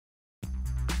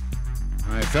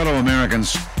Fellow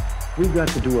Americans, we've got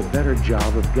to do a better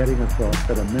job of getting across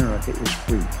that America is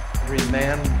free. Every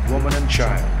man, woman, and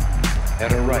child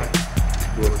had a right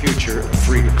to a future of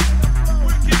freedom.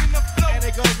 And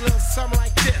it goes a little something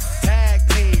like this. Tag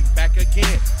team, back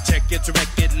again. Check it,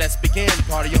 direct it, let's begin.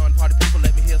 Party on, party people,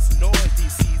 let me hear some noise.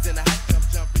 DC's in the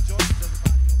house, jump, rejoice.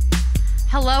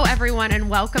 Hello, everyone, and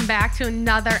welcome back to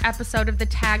another episode of the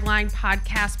Tagline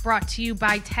Podcast brought to you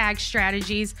by Tag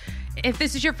Strategies. If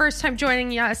this is your first time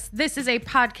joining us, this is a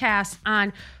podcast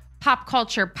on pop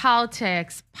culture,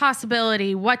 politics,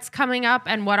 possibility, what's coming up,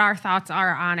 and what our thoughts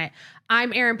are on it.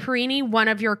 I'm Erin Perini, one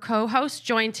of your co-hosts,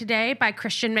 joined today by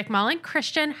Christian McMullen.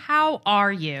 Christian, how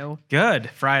are you? Good.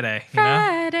 Friday.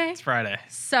 Friday. It's Friday.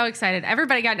 So excited.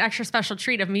 Everybody got an extra special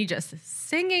treat of me just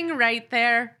singing right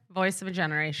there. Voice of a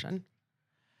generation.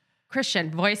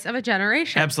 Christian, voice of a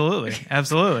generation. Absolutely.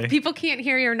 Absolutely. People can't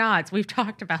hear your nods. We've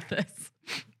talked about this.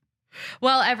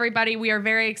 Well, everybody, we are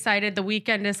very excited. The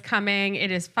weekend is coming. It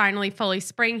is finally fully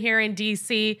spring here in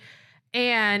DC.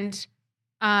 And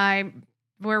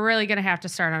we're really going to have to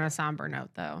start on a somber note,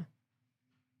 though.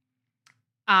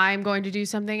 I'm going to do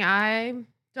something I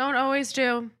don't always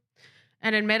do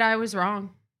and admit I was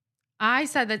wrong. I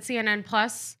said that CNN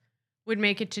Plus would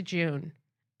make it to June.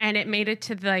 And it made it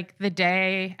to the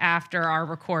day after our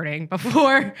recording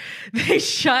before they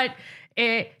shut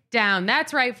it down.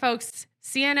 That's right, folks.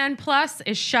 CNN Plus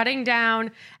is shutting down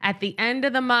at the end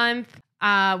of the month.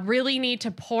 Really need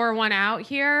to pour one out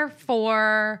here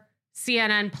for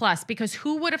CNN Plus, because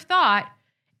who would have thought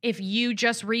if you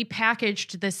just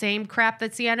repackaged the same crap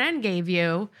that CNN gave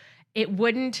you, it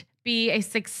wouldn't be a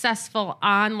successful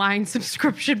online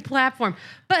subscription platform.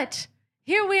 But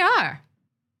here we are.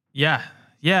 Yeah.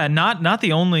 Yeah, not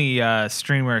the only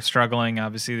streamer struggling.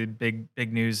 Obviously, the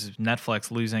big news is Netflix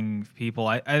losing people.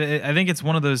 I think it's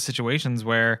one of those situations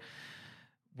where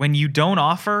when you don't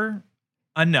offer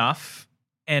enough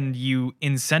and you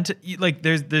there's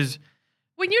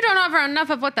when you don't offer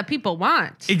enough of what the people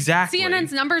want. Exactly.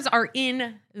 CNN's numbers are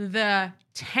in the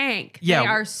tank. Yeah. They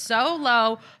are so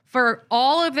low for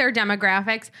all of their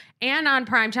demographics and on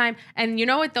primetime. And you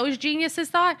know what those geniuses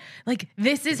thought?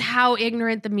 This is how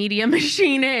ignorant the media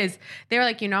machine is. They're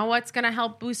like, you know what's going to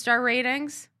help boost our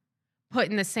ratings?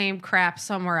 Putting the same crap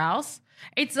somewhere else.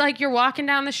 It's like you're walking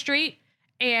down the street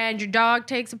and your dog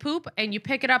takes a poop and you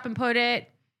pick it up and put it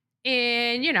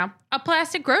in, a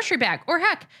plastic grocery bag. Or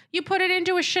heck, you put it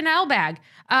into a Chanel bag.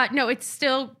 No, it's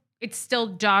still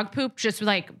dog poop, just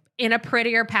in a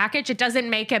prettier package. It doesn't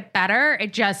make it better.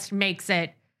 It just makes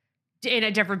it in a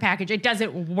different package. It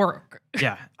doesn't work.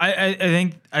 Yeah. I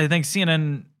think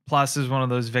CNN Plus is one of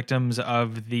those victims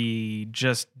of the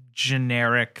just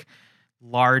generic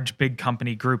large big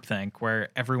company groupthink where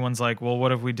everyone's like, well,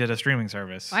 what if we did a streaming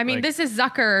service? I mean, this is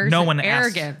Zucker's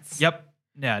arrogance. Yep.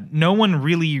 Yeah. No one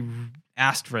really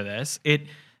asked for this.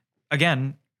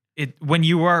 When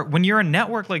you're a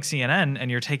network like CNN and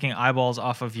you're taking eyeballs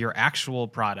off of your actual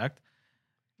product,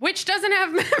 which doesn't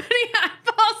have many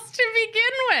eyeballs to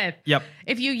begin with. Yep.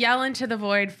 If you yell into the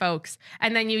void, folks,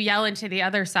 and then you yell into the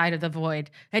other side of the void,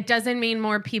 it doesn't mean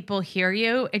more people hear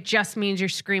you. It just means you're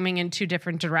screaming in two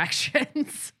different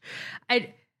directions.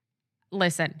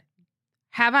 Listen,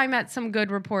 have I met some good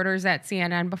reporters at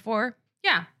CNN before?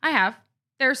 Yeah, I have.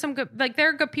 There are some good, there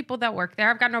are good people that work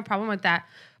there. I've got no problem with that.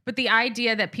 But the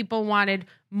idea that people wanted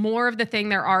more of the thing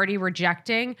they're already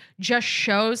rejecting just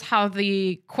shows how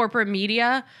the corporate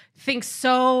media thinks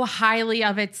so highly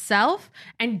of itself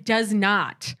and does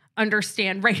not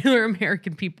understand regular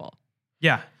American people.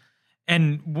 Yeah.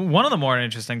 And one of the more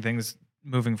interesting things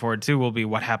moving forward too will be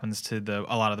what happens to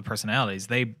a lot of the personalities.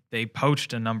 They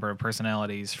poached a number of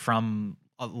personalities from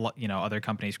other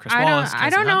companies. Chris Wallace.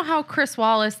 I don't know how Chris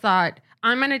Wallace thought,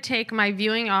 I'm going to take my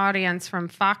viewing audience from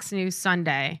Fox News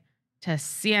Sunday to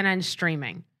CNN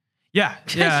streaming. Yeah.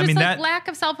 Yeah. It's just that lack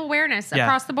of self-awareness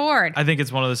across the board. I think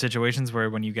it's one of those situations where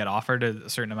when you get offered a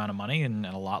certain amount of money and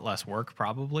a lot less work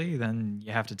probably, then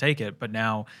you have to take it. But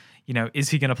now, is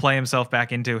he going to play himself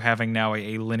back into having now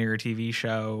a linear TV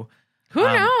show? Who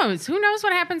knows? Who knows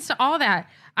what happens to all that?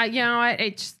 I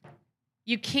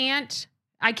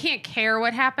can't care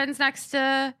what happens next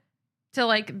to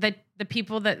the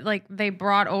people that they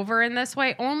brought over in this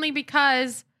way, only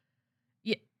because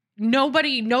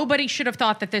nobody should have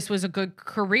thought that this was a good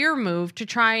career move to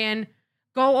try and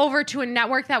go over to a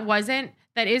network that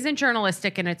isn't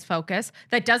journalistic in its focus,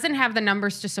 that doesn't have the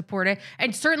numbers to support it.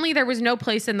 And certainly there was no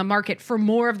place in the market for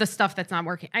more of the stuff that's not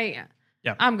working.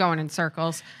 I'm going in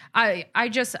circles.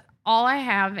 All I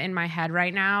have in my head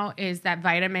right now is that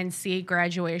Vitamin C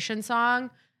graduation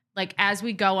song like as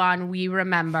we go on, we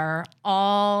remember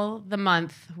all the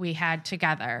month we had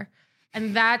together.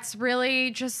 And that's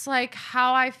really just like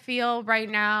how I feel right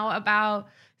now about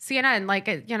CNN. Like,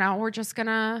 we're just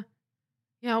gonna,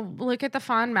 look at the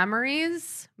fond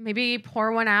memories, maybe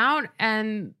pour one out,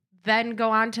 and then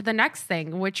go on to the next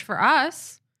thing, which for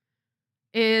us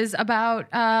is about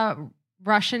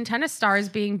Russian tennis stars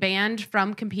being banned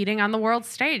from competing on the world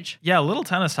stage. Yeah, a little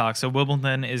tennis talk. So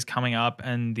Wimbledon is coming up,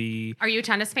 and Are you a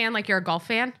tennis fan? Like you're a golf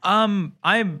fan?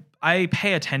 I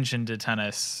pay attention to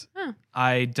tennis. Huh.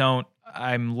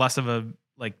 I'm less of a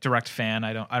direct fan.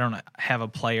 I don't have a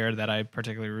player that I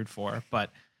particularly root for,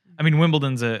 but I mean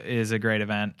Wimbledon's is a great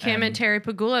event. Kim and Terry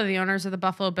Pegula, the owners of the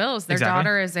Buffalo Bills, their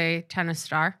daughter is a tennis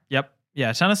star. Yep.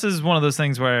 Yeah, tennis is one of those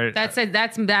things where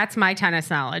that's my tennis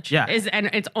knowledge. Yeah, and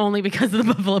it's only because of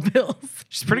the Buffalo Bills.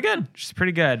 She's pretty good. She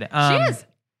is.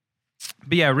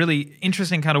 But yeah, really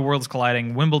interesting kind of worlds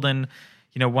colliding. Wimbledon,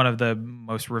 one of the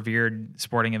most revered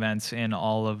sporting events in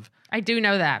all of. I do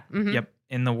know that. Mm-hmm. Yep,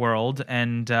 in the world,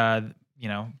 and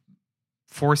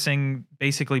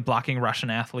basically blocking Russian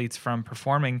athletes from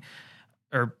performing,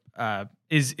 or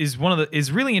is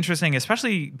really interesting,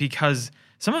 especially because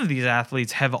some of these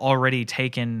athletes have already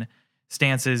taken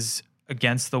stances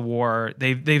against the war.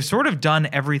 They've sort of done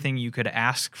everything you could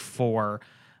ask for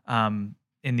in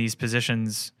these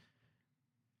positions,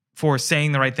 for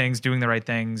saying the right things, doing the right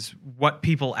things, what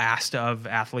people asked of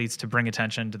athletes to bring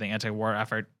attention to the anti-war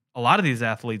effort. A lot of these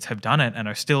athletes have done it and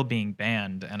are still being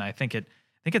banned, and I think it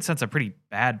sets a pretty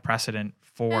bad precedent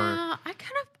for.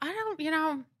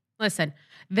 Listen,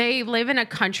 they live in a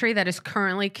country that is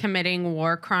currently committing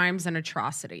war crimes and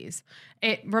atrocities.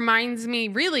 It reminds me,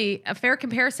 really, a fair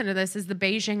comparison to this is the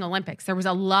Beijing Olympics. There was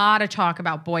a lot of talk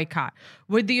about boycott.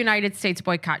 Would the United States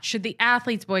boycott? Should the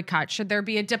athletes boycott? Should there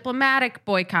be a diplomatic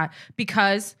boycott?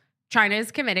 Because China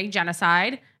is committing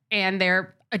genocide and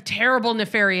they're a terrible,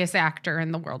 nefarious actor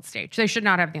in the world stage. They should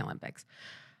not have the Olympics.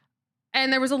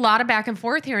 And there was a lot of back and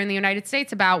forth here in the United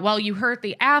States about, well, you hurt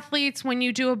the athletes when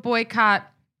you do a boycott.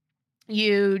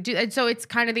 You do, and so it's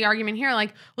kind of the argument here,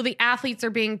 like, well, the athletes are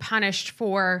being punished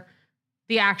for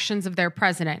the actions of their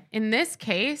president. In this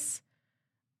case,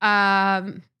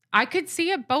 I could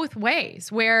see it both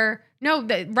ways. Where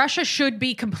Russia should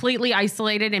be completely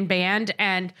isolated and banned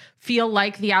and feel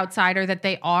like the outsider that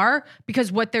they are,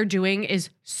 because what they're doing is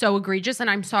so egregious. And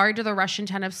I'm sorry to the Russian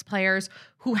tennis players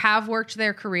who have worked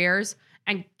their careers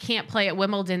and can't play at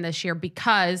Wimbledon this year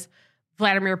because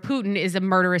Vladimir Putin is a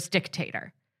murderous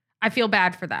dictator. I feel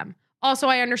bad for them. Also,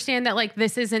 I understand that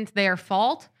this isn't their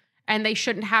fault and they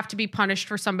shouldn't have to be punished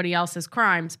for somebody else's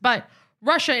crimes. But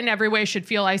Russia in every way should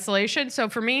feel isolation. So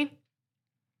for me,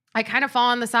 I kind of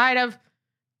fall on the side of,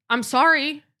 I'm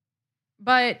sorry,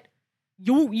 but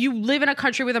you live in a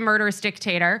country with a murderous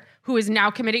dictator who is now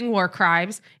committing war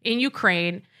crimes in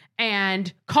Ukraine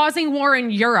and causing war in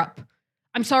Europe.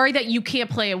 I'm sorry that you can't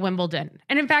play at Wimbledon.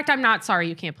 And in fact, I'm not sorry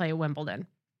you can't play at Wimbledon.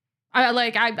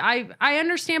 I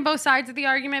understand both sides of the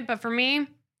argument, but for me,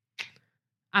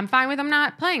 I'm fine with them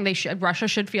not playing. Russia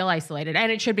should feel isolated, and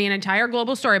it should be an entire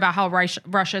global story about how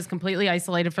Russia is completely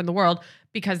isolated from the world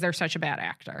because they're such a bad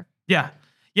actor. Yeah.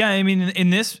 I mean, in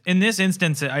this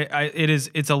instance,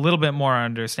 it's a little bit more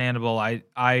understandable. I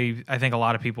think a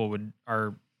lot of people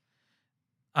are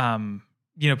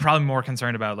probably more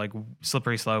concerned about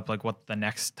slippery slope, what the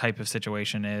next type of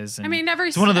situation is. And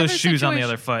it's one of those shoes on the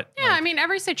other foot. Yeah,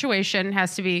 every situation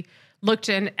has to be looked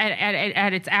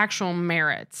at its actual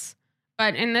merits.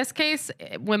 But in this case,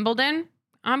 Wimbledon,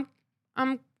 I'm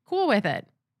cool with it.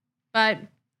 But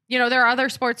there are other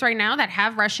sports right now that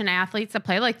have Russian athletes that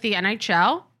play, like the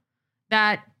NHL,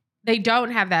 that they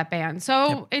don't have that ban.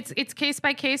 So it's case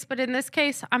by case, but in this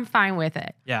case, I'm fine with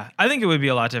it. Yeah. I think it would be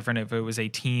a lot different if it was a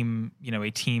team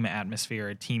atmosphere,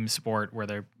 a team sport where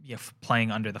they're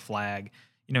playing under the flag.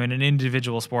 In an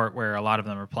individual sport where a lot of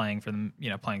them are playing for them,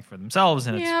 playing for themselves.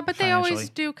 And but they always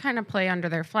do kind of play under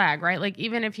their flag, right?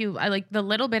 Even if the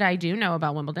little bit I do know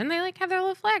about Wimbledon, they have their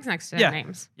little flags next to their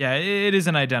names. Yeah, it is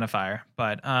an identifier.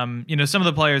 But some of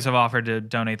the players have offered to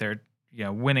donate their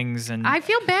winnings, and I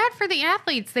feel bad for the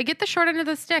athletes. They get the short end of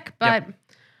the stick, but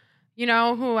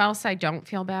who else I don't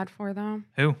feel bad for though?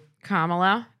 Who?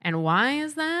 Kamala. And why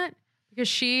is that? Because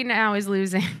she now is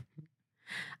losing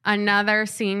another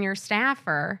senior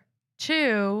staffer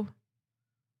to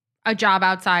a job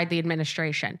outside the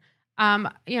administration.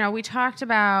 I talked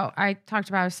about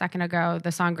a second ago,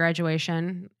 the song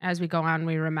Graduation. As we go on,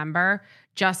 we remember,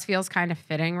 just feels kind of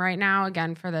fitting right now,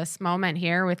 again, for this moment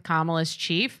here with Kamala's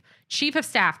chief of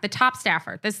staff, the top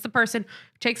staffer. This is the person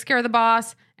who takes care of the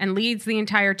boss and leads the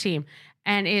entire team.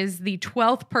 and is the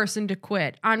 12th person to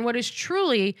quit on what is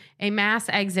truly a mass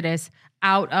exodus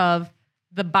out of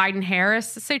the Biden-Harris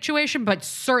situation, but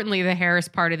certainly the Harris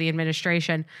part of the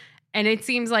administration. And it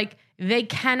seems like they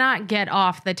cannot get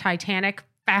off the Titanic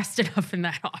fast enough in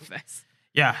that office.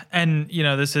 Yeah, and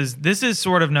this is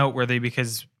sort of noteworthy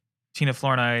because Tina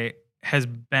Flournoy has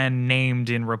been named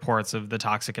in reports of the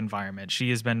toxic environment. She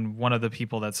has been one of the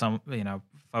people that some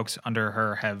folks under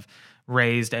her have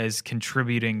raised as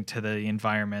contributing to the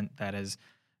environment that has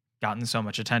gotten so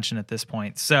much attention at this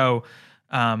point. So,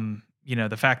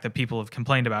 the fact that people have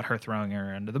complained about her throwing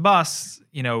her under the bus,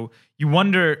 you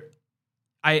wonder.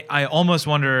 I almost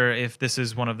wonder if this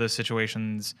is one of those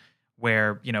situations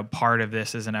where, part of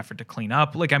this is an effort to clean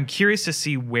up. Like, I'm curious to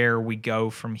see where we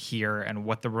go from here and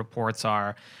what the reports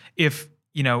are. If,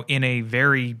 in a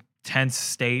very tense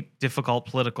state, difficult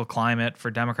political climate for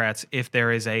Democrats, if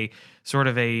there is a sort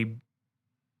of a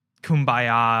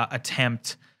kumbaya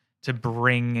attempt to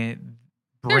bring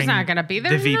there's not going to be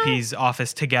the VP's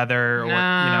office together,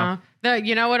 no.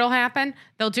 You know what'll happen?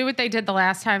 They'll do what they did the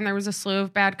last time there was a slew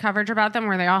of bad coverage about them,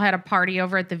 where they all had a party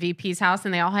over at the VP's house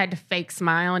and they all had to fake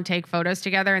smile and take photos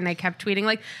together, and they kept tweeting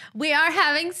like, "We are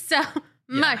having so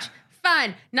much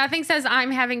fun." Nothing says I'm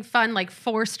having fun like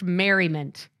forced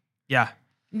merriment. Yeah.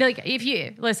 Like, if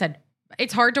you listen,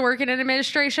 it's hard to work in an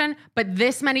administration, but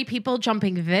this many people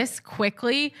jumping this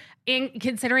quickly, in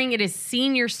considering it is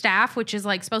senior staff, which is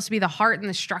like supposed to be the heart and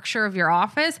the structure of your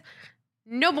office,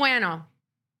 no bueno.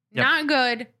 Yep. Not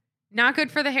good. Not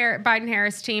good for the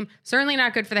Biden-Harris team. Certainly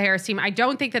not good for the Harris team. I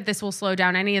don't think that this will slow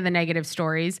down any of the negative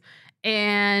stories.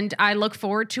 And I look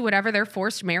forward to whatever their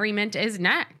forced merriment is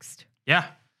next. Yeah.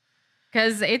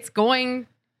 Because it's going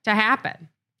to happen.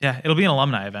 Yeah, it'll be an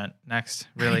alumni event next,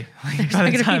 really. Like,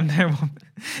 by the time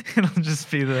it'll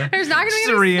just be there's not going to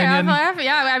be a reunion.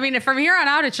 Yeah, I mean, from here on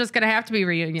out, it's just going to have to be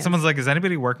reunions. Someone's like, "Is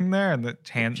anybody working there?" And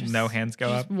no hands go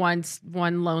up. One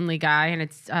lonely guy, and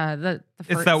it's the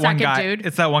it's that one guy. Dude.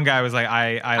 It's that one guy who was like,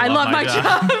 "I love my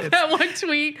job." That one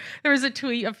tweet. There was a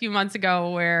tweet a few months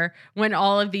ago where when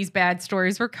all of these bad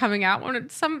stories were coming out,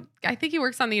 I think he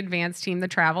works on the advanced team, the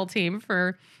travel team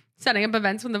for setting up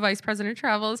events when the vice president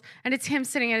travels. And it's him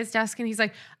sitting at his desk and he's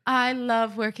like, "I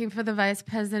love working for the vice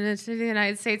president of the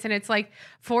United States." And it's like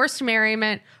forced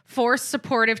merriment, forced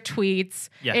supportive tweets.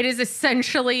 Yeah. It is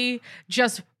essentially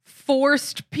just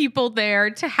forced people there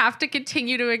to have to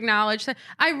continue to acknowledge that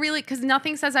because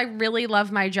nothing says I really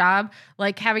love my job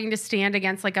like having to stand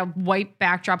against like a white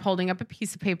backdrop holding up a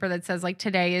piece of paper that says like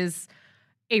today is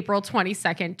April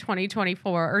 22nd,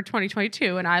 2024 or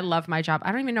 2022, and I love my job.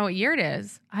 I don't even know what year it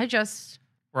is.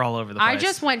 We're all over the place. I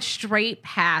just went straight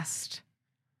past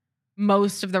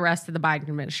most of the rest of the Biden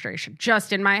administration.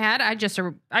 Just in my head, I just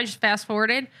fast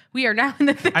forwarded. We are now in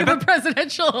the thick of a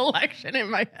presidential election in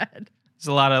my head. There's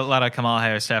a lot of Kamala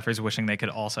Harris staffers wishing they could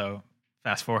also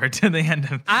fast forward to the end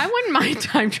of. I wouldn't mind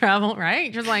time travel,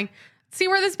 right? Just like see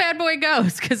where this bad boy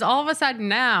goes, because all of a sudden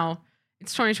now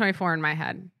it's 2024 in my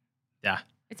head. Yeah.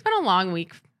 It's been a long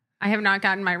week. I have not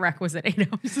gotten my requisite 8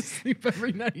 hours of sleep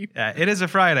every night. Yeah, it is a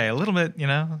Friday. A little bit,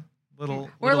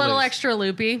 We're a little extra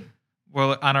loopy.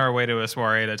 We're on our way to a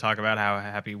soiree to talk about how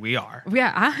happy we are.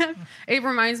 Yeah, it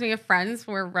reminds me of Friends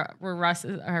where Ross.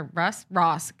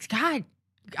 God,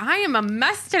 I am a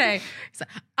mess today. He's like,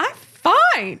 "I'm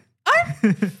fine.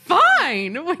 I'm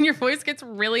fine." When your voice gets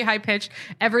really high pitched,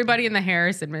 everybody in the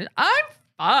Harris admits, "I'm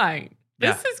fine.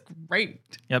 This is great."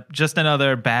 Yep, just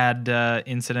another bad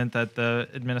incident that the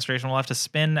administration will have to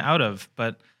spin out of.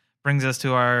 But brings us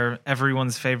to our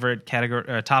everyone's favorite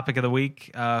topic of the week.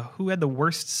 Who had the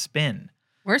worst spin?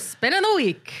 Worst spin of the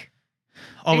week.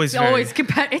 It's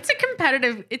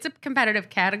a competitive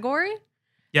category.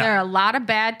 Yeah. There are a lot of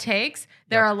bad takes.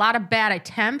 There are a lot of bad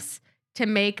attempts to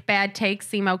make bad takes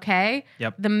seem okay.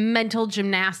 Yep. The mental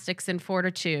gymnastics and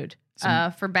fortitude.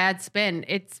 For bad spin,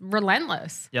 it's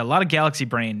relentless. Yeah, a lot of galaxy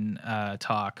brain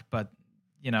talk, but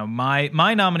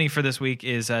my nominee for this week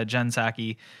is Jen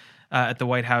Psaki at the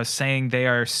White House, saying they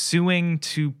are suing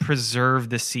to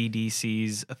preserve the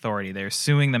CDC's authority. They're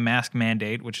suing the mask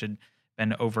mandate, which had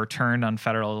been overturned on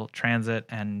federal transit,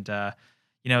 and the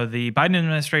Biden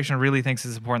administration really thinks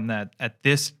it's important that at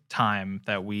this time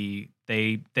that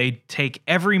they take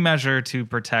every measure to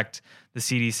protect the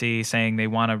CDC, saying they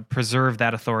want to preserve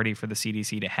that authority for the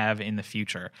CDC to have in the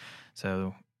future.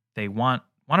 So they want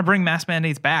to bring mask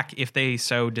mandates back if they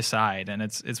so decide. And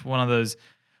it's one of those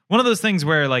things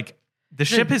where like the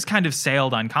ship has kind of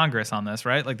sailed on Congress on this,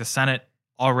 right? Like the Senate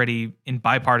already in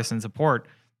bipartisan support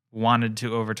wanted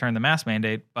to overturn the mask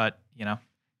mandate, but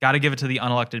got to give it to the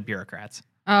unelected bureaucrats.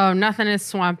 Oh, nothing as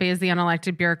swampy as the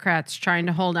unelected bureaucrats trying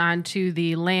to hold on to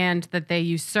the land that they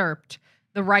usurped,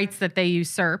 the rights that they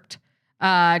usurped,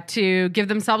 to give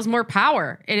themselves more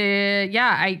power.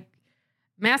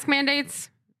 Mask mandates,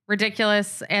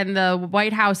 ridiculous, and the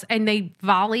White House, and they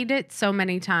volleyed it so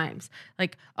many times.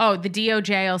 Like, oh, the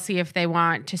DOJ will see if they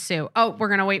want to sue. Oh, we're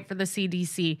going to wait for the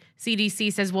CDC.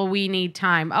 CDC says, well, we need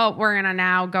time. Oh, we're going to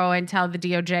now go and tell the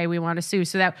DOJ we want to sue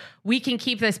so that we can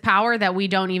keep this power that we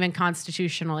don't even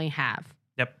constitutionally have.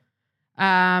 Yep.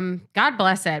 God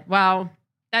bless it. Well,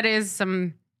 that is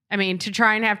to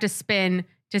try and have to spin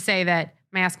to say that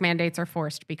mask mandates are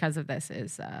forced because of this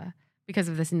is... because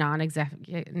of this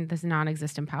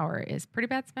non-existent power is pretty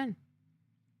bad spin.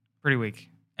 Pretty weak.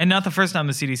 And not the first time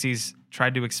the CDC's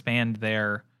tried to expand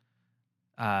their,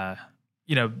 the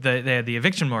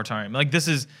eviction moratorium. Like this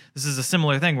is a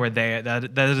similar thing where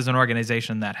that is an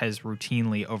organization that has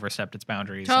routinely overstepped its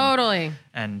boundaries. Totally.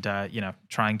 And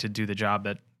trying to do the job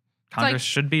that Congress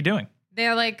should be doing.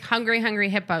 They're like hungry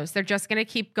hippos. They're just going to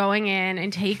keep going in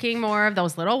and taking more of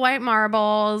those little white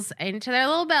marbles into their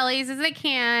little bellies as they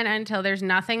can until there's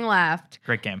nothing left.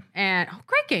 Great game.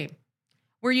 Great game.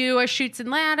 Were you a Chutes and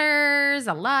Ladders,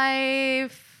 a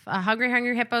Life, a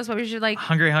Hungry Hippos? What was your like?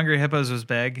 Hungry Hippos was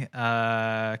big.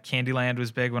 Candyland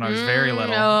was big when I was very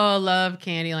little. Oh, love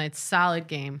Candyland. Solid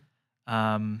game.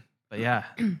 But yeah.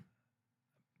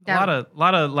 A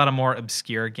lot of more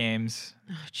obscure games.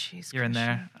 Oh, jeez. Here and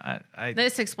there.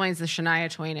 This explains the Shania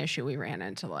Twain issue we ran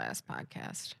into the last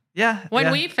podcast. Yeah.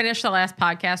 When we finished the last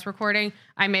podcast recording,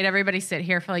 I made everybody sit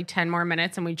here for like 10 more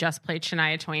minutes and we just played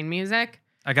Shania Twain music.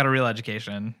 I got a real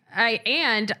education.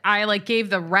 I like gave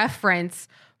the reference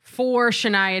for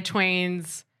Shania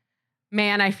Twain's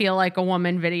Man, I Feel Like a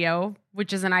Woman video,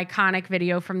 which is an iconic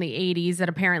video from the 80s that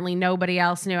apparently nobody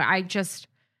else knew.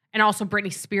 And also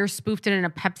Britney Spears spoofed it in a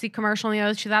Pepsi commercial in the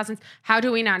early 2000s. How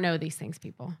do we not know these things,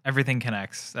 people? Everything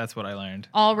connects. That's what I learned.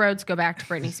 All roads go back to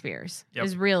Britney Spears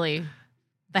is really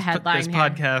the headline this here.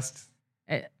 Podcast.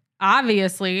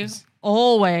 Obviously,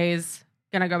 always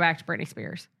going to go back to Britney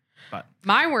Spears. But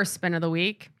my worst spin of the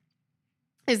week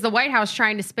is the White House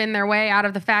trying to spin their way out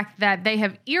of the fact that they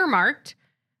have earmarked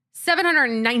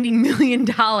 $790 million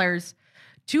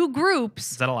to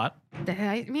groups. Is that a lot?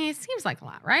 It seems like a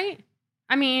lot, right?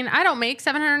 I don't make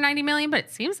 $790 million, but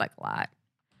it seems like a lot.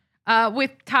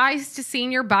 With ties to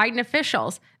senior Biden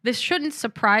officials. This shouldn't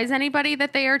surprise anybody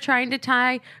that they are trying to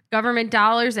tie government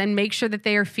dollars and make sure that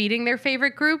they are feeding their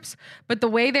favorite groups. But the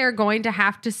way they're going to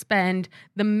have to spend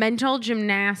the mental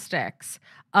gymnastics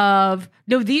of,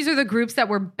 no, these are the groups that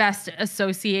were best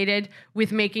associated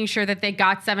with making sure that they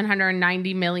got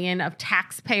 $790 million of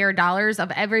taxpayer dollars, of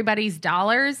everybody's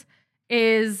dollars,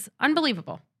 is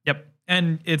unbelievable. Yep.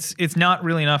 And it's not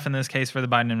really enough in this case for the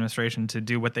Biden administration to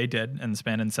do what they did and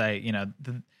spin and say,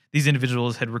 these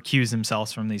individuals had recused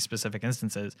themselves from these specific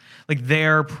instances. Like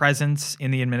their presence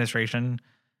in the administration,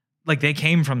 like they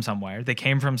came from somewhere. They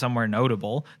came from somewhere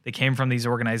notable. They came from these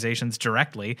organizations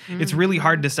directly. Mm-hmm. It's really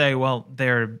hard to say, well,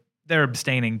 they're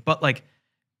abstaining, but like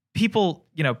people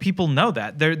know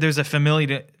that there's a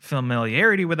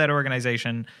familiarity with that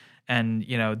organization. And,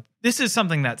 this is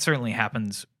something that certainly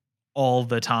happens all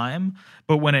the time,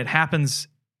 but when it happens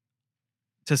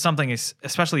to something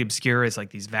especially obscure as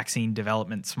like these vaccine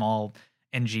development small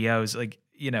NGOs, like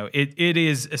it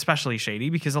is especially shady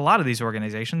because a lot of these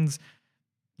organizations,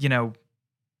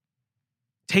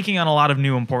 taking on a lot of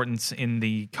new importance in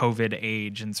the COVID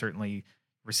age and certainly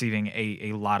receiving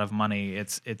a lot of money,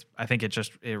 I think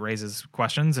it raises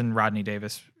questions. And Rodney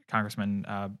Davis, Congressman,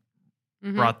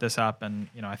 brought this up, and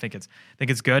I think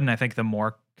it's good, and I think the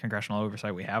more congressional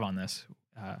oversight we have on this,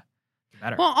 the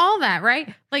better. Well, all that,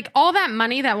 right? Like all that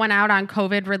money that went out on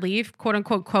COVID relief, quote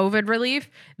unquote COVID relief,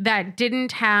 that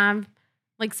didn't have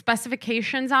like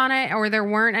specifications on it, or there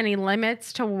weren't any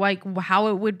limits to like how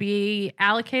it would be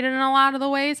allocated in a lot of the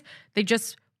ways. They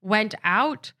just went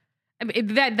out.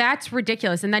 That's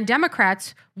ridiculous. And then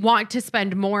Democrats want to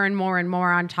spend more and more and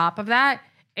more on top of that.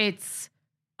 It's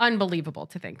unbelievable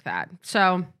to think that.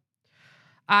 So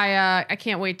I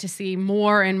can't wait to see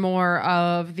more and more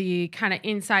of the kind of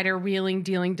insider wheeling,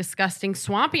 dealing, disgusting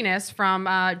swampiness from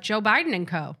Joe Biden and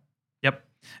co. Yep.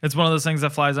 It's one of those things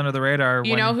that flies under the radar.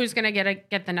 You know who's going to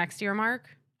get the next earmark?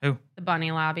 Who? The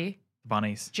bunny lobby.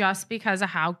 Bunnies. Just because of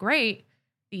how great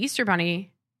the Easter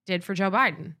Bunny did for Joe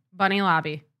Biden. Bunny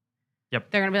lobby. Yep.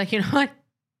 They're going to be like, you know what?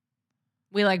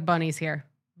 We like bunnies here.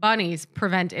 Bunnies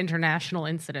prevent international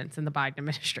incidents in the Biden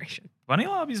administration. Bunny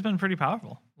lobby's been pretty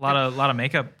powerful. A lot of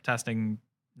makeup testing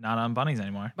not on bunnies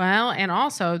anymore. Well, and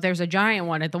also there's a giant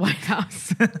one at the White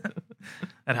House.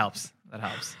 That helps.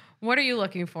 What are you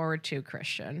looking forward to,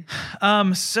 Christian?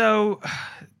 So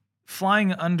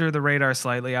flying under the radar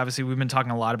slightly, obviously we've been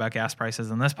talking a lot about gas prices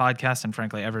on this podcast, and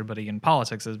frankly, everybody in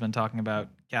politics has been talking about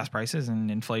gas prices and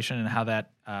inflation and how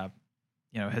that,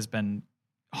 has been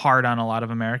hard on a lot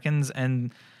of Americans.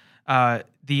 And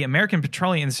the American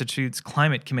Petroleum Institute's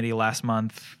Climate Committee last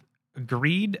month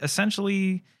agreed,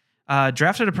 essentially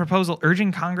drafted a proposal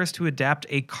urging Congress to adapt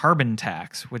a carbon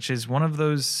tax, which is one of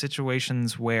those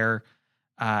situations where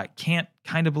can't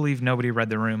kind of believe nobody read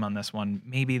the room on this one.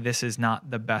 Maybe this is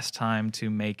not the best time to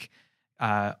make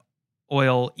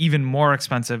oil even more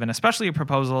expensive, and especially a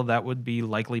proposal that would be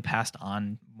likely passed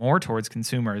on more towards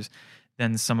consumers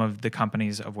than some of the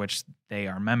companies of which they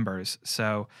are members.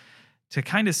 So to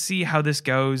kind of see how this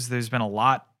goes, there's been a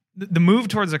lot. The move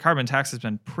towards a carbon tax has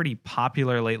been pretty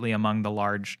popular lately among the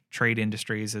large trade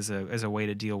industries as a way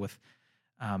to deal with,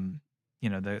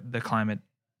 the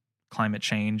climate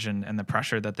change and the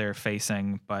pressure that they're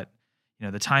facing. But,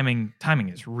 the timing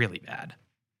is really bad.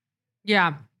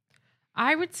 Yeah.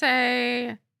 I would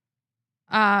say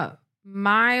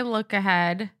my look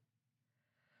ahead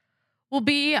will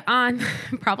be on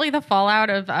probably the fallout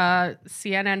of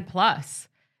CNN Plus.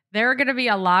 There are going to be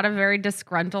a lot of very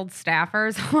disgruntled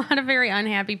staffers, a lot of very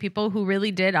unhappy people who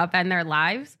really did upend their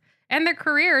lives and their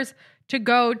careers to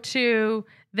go to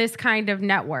this kind of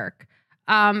network.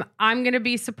 I'm going to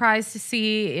be surprised to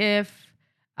see if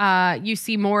you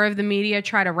see more of the media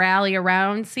try to rally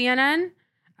around CNN.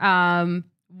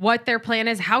 What their plan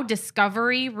is, how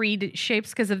Discovery reshapes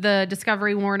because of the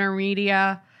Discovery Warner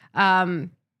Media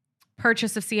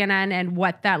purchase of CNN and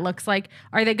what that looks like.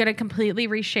 Are they going to completely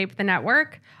reshape the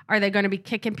network? Are they going to be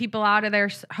kicking people out of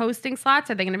their hosting slots?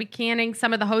 Are they going to be canning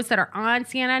some of the hosts that are on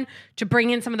CNN to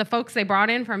bring in some of the folks they brought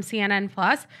in from CNN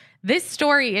Plus? This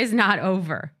story is not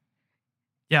over.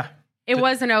 Yeah. It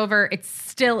wasn't over. It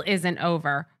still isn't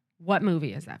over. What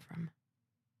movie is that from?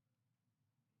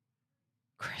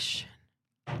 Christian.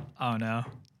 Oh, no.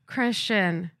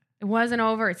 Christian. It wasn't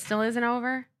over. It still isn't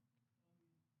over.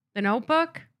 The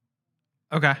Notebook?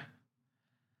 Okay.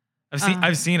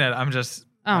 I've seen it. I'm just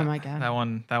oh my god. That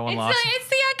one lost. It's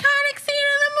the iconic scene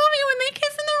in the movie when they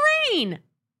kiss in the rain.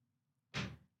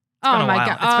 Oh my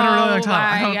god. It's been a really long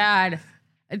time. Oh my god.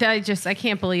 I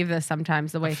can't believe this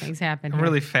sometimes the way things happen. I'm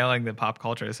really failing the pop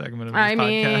culture segment of this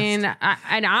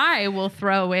podcast. I will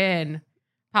throw in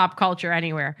pop culture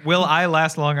anywhere. Will I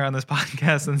last longer on this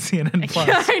podcast than CNN Plus?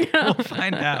 Yeah, I know. We'll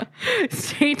find out.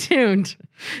 Stay tuned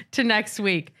to next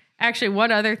week. Actually,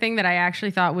 one other thing that I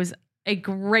actually thought was a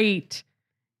great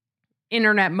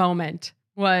internet moment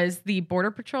was the Border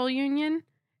Patrol Union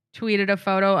tweeted a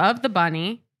photo of the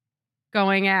bunny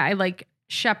going at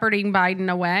shepherding Biden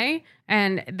away.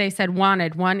 And they said,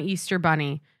 wanted one Easter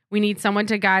bunny. We need someone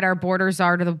to guide our border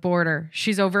czar to the border.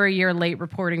 She's over a year late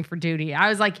reporting for duty. I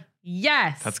was like,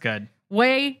 yes. That's good.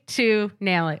 Way to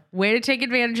nail it. Way to take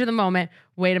advantage of the moment.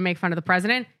 Way to make fun of the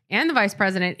president and the vice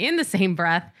president in the same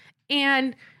breath.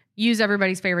 And use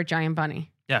everybody's favorite giant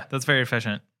bunny. Yeah, that's very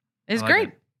efficient. It's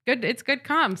great. Good. It's good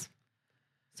comms.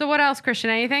 So what else, Christian?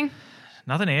 Anything?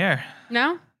 Nothing here.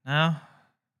 No? No.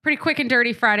 Pretty quick and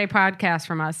dirty Friday podcast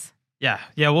from us. Yeah.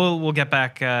 We'll get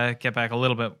back a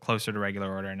little bit closer to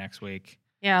regular order next week.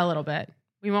 Yeah, a little bit.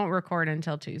 We won't record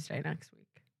until Tuesday next week.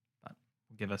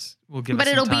 But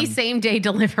it'll be same day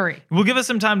delivery. We'll give us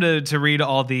some time to read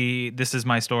all the "This Is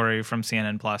My Story" from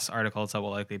CNN Plus articles that will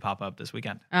likely pop up this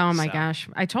weekend. Oh my gosh!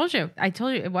 I told you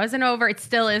it wasn't over. It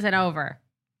still isn't over.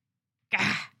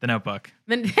 Gah. The Notebook.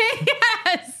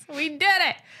 Yes, we did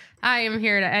it. I am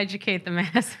here to educate the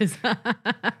masses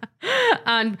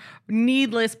on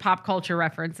needless pop culture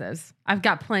references. I've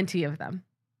got plenty of them.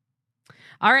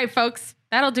 All right, folks,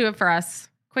 that'll do it for us.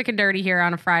 Quick and dirty here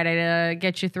on a Friday to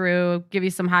get you through, give you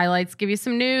some highlights, give you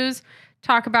some news,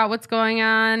 talk about what's going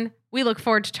on. We look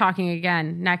forward to talking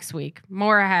again next week.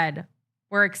 More ahead.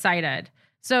 We're excited.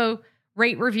 So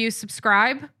rate, review,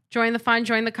 subscribe, join the fun,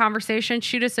 join the conversation.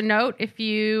 Shoot us a note if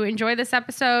you enjoy this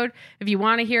episode. If you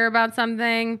want to hear about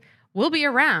something, we'll be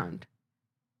around.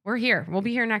 We're here. We'll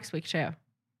be here next week too.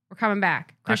 We're coming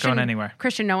back. Not going anywhere.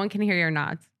 Christian, no one can hear your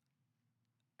nods.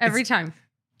 Every time.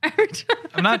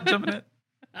 I'm not jumping it.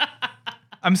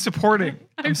 I'm supporting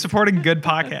good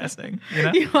podcasting.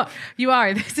 You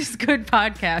are. This is good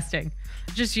podcasting.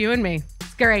 Just you and me.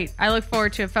 It's great. I look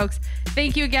forward to it, folks.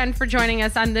 Thank you again for joining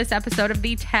us on this episode of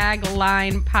the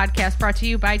Tagline Podcast, brought to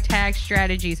you by Tag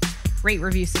Strategies. Rate,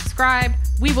 review, subscribe.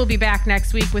 We will be back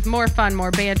next week with more fun,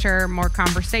 more banter, more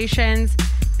conversations.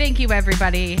 Thank you,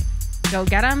 everybody. Go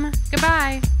get 'em.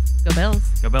 Goodbye. Go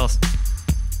Bills. Go Bills.